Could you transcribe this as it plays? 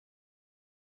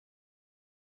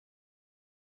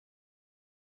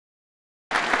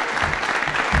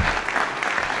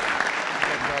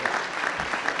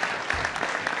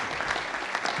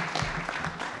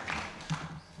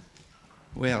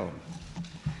Well,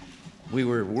 we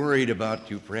were worried about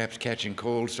you perhaps catching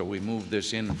cold, so we moved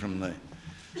this in from the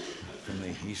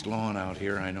East Lawn out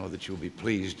here. I know that you'll be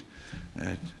pleased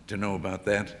to know about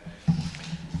that.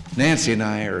 Nancy and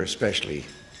I are especially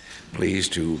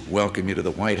pleased to welcome you to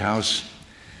the White House,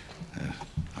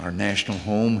 our national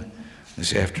home,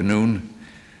 this afternoon.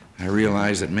 I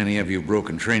realize that many of you have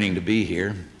broken training to be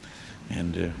here,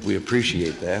 and we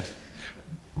appreciate that.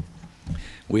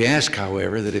 We ask,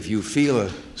 however, that if you feel a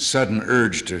sudden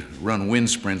urge to run wind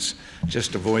sprints,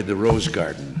 just avoid the rose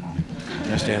garden.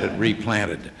 Just had it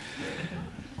replanted.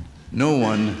 No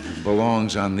one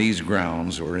belongs on these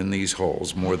grounds or in these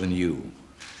halls more than you.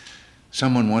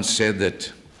 Someone once said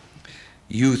that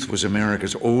youth was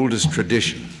America's oldest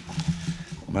tradition,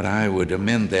 but I would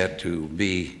amend that to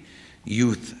be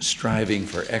youth striving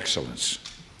for excellence.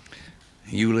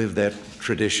 You live that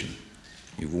tradition.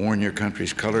 You've worn your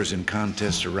country's colors in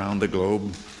contests around the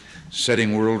globe,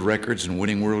 setting world records and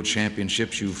winning world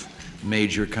championships. You've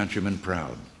made your countrymen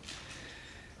proud.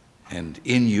 And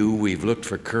in you, we've looked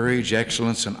for courage,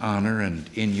 excellence, and honor, and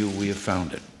in you, we have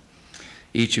found it.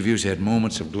 Each of you has had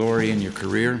moments of glory in your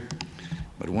career,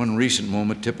 but one recent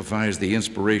moment typifies the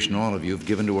inspiration all of you have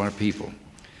given to our people.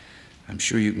 I'm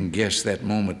sure you can guess that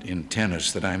moment in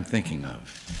tennis that I'm thinking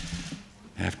of.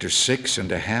 After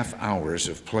 6.5 hours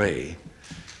of play,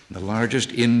 the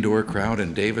largest indoor crowd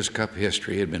in Davis Cup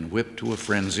history had been whipped to a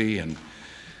frenzy and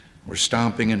were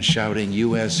stomping and shouting,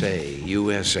 USA,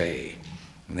 USA.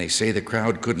 And they say the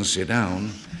crowd couldn't sit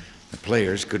down, the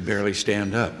players could barely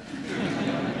stand up.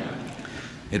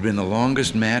 It had been the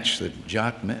longest match that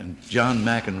John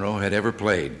McEnroe had ever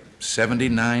played,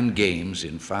 79 games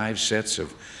in 5 sets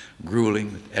of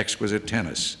grueling, exquisite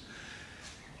tennis.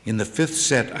 In the 5th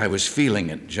set, I was feeling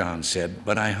it, John said,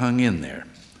 but I hung in there.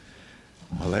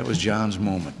 Well, that was John's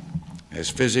moment. As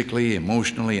physically,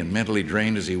 emotionally, and mentally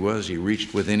drained as he was, he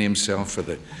reached within himself for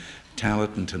the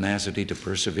talent and tenacity to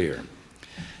persevere.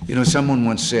 You know, someone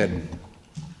once said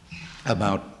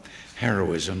about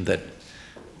heroism that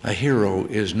a hero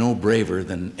is no braver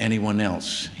than anyone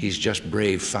else. He's just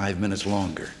brave 5 minutes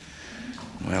longer.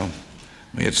 Well,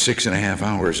 we had 6.5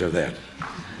 hours of that.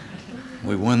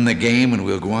 We won the game, and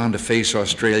we'll go on to face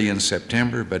Australia in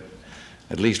September, but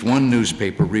at least one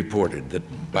newspaper reported that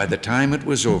by the time it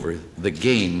was over, the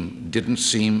game didn't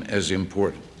seem as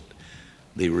important.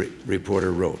 The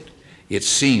reporter wrote, it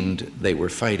seemed they were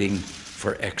fighting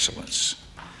for excellence.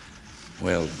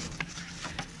 Well,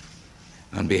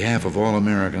 on behalf of all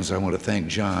Americans, I want to thank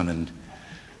John and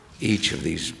each of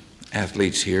these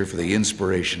athletes here for the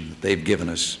inspiration that they've given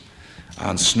us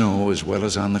on snow as well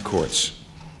as on the courts.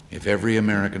 If every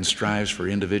American strives for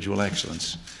individual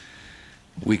excellence,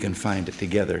 we can find it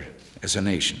together as a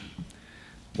nation.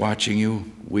 Watching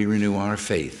you, we renew our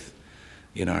faith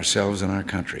in ourselves and our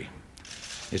country.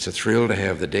 It's a thrill to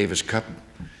have the Davis Cup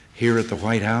here at the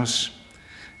White House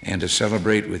and to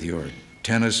celebrate with your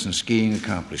tennis and skiing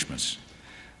accomplishments.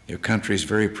 Your country is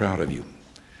very proud of you,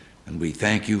 and we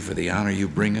thank you for the honor you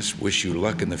bring us, wish you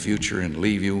luck in the future, and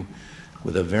leave you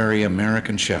with a very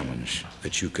American challenge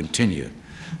that you continue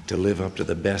to live up to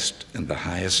the best and the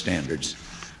highest standards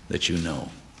that you know.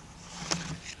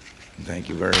 Thank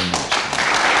you very much.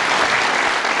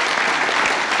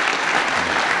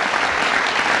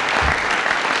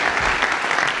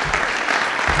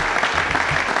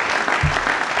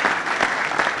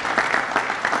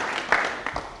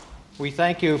 We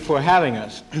thank you for having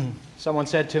us. Someone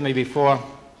said to me before,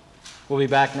 we'll be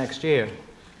back next year.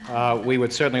 We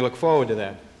would certainly look forward to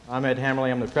that. I'm Ed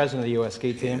Hammerly. I'm the president of the U.S.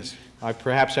 ski team. Yes. I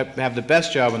perhaps have the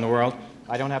best job in the world.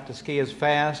 I don't have to ski as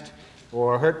fast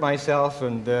or hurt myself,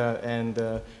 and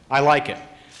I like it.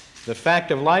 The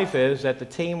fact of life is that the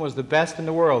team was the best in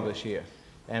the world this year,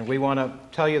 and we want to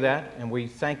tell you that, and we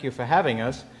thank you for having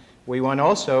us. We won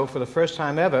also, for the first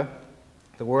time ever,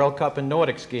 the World Cup in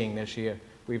Nordic skiing this year.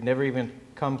 We've never even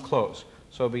come close.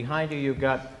 So behind you, you've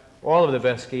got all of the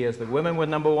best skiers. The women were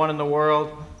 #1 in the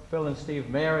world. Phil and Steve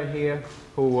Mayer are here,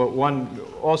 who won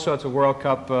all sorts of World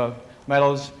Cup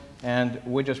medals, and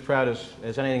we're just proud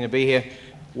as anything to be here.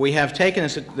 We have taken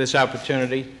this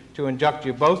opportunity to induct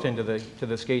you both into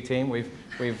the ski team. We've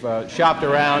shopped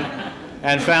around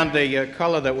and found the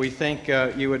color that we think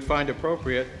you would find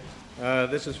appropriate.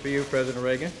 This is for you, President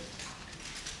Reagan.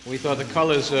 We thought the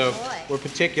colors were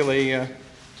particularly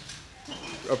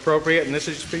appropriate, and this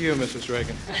is for you, Mrs.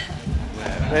 Reagan.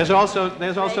 There's also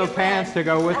pants to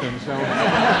go with them. So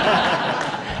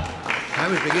I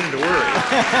was beginning to worry.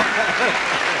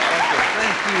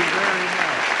 Thank you very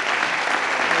much.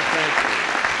 Thank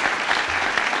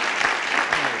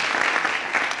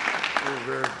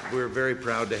you. We're very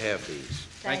proud to have these.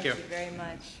 Thank you. Thank you very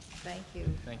much. Thank you.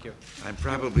 Thank you. I'm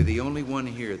probably the only one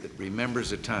here that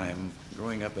remembers a time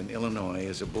growing up in Illinois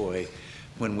as a boy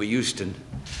when we used to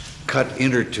cut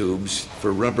inner tubes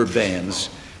for rubber bands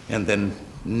and then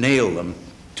nail them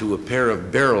to a pair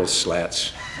of barrel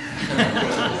slats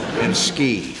and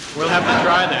ski. We'll have to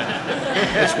try that.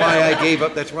 That's why I gave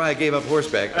up. That's why I gave up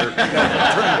horseback, or turned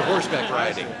to horseback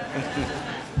riding.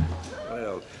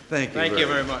 Well, thank you. Thank you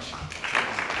very much.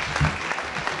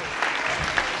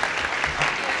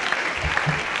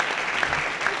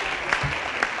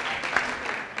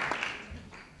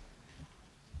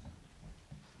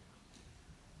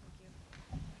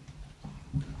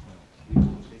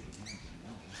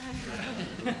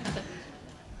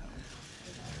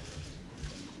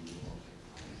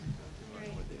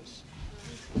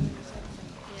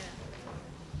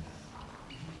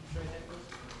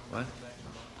 What?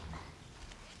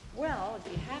 Well, if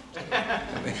you have to.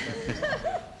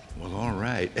 Well, all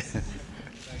right. You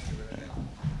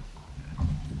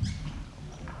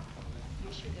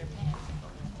shoot their pants.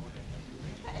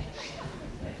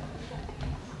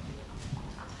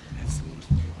 That's the one. I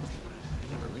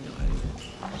never realized.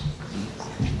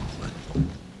 What?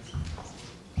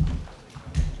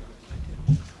 I did.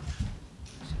 I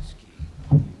said ski.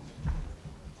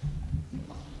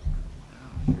 Now,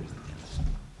 here's the dentist.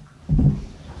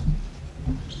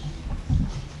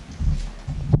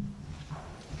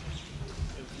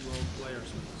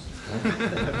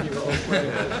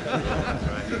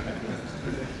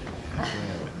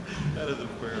 That isn't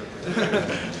fair.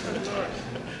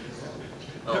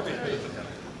 Well,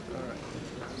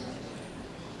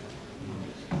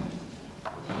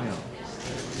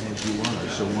 as you are,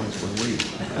 so once were we.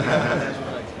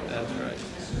 That's right.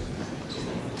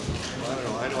 I don't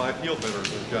know. I know I feel better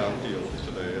than John feels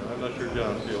today. I'm not sure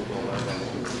John feels all that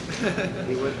well.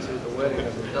 He went to the wedding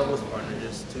of a doubles partner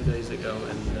just 2 days ago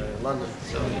in London,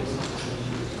 so he's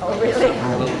Oh, really?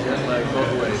 a little jet lag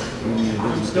both ways.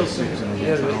 I'm still 6 and a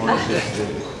half hours.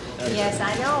 Yes,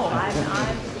 I know.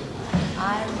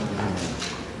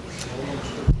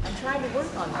 I'm trying to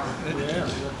work on that. Yeah.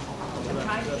 I'm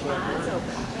trying to keep my eyes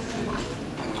open.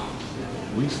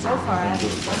 We So far, I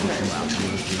haven't done very well.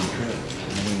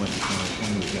 And then we went to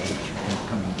California, we got it, and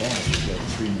coming back, we got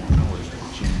 3 more hours to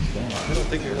change I that. don't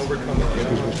think you're overcoming the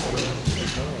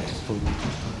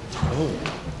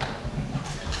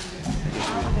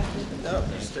No,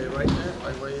 just stay right there,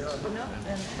 right where you are. No,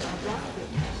 then I'll block you.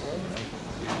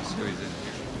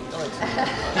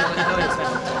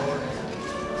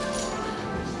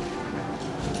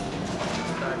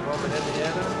 Back home in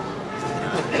Indiana.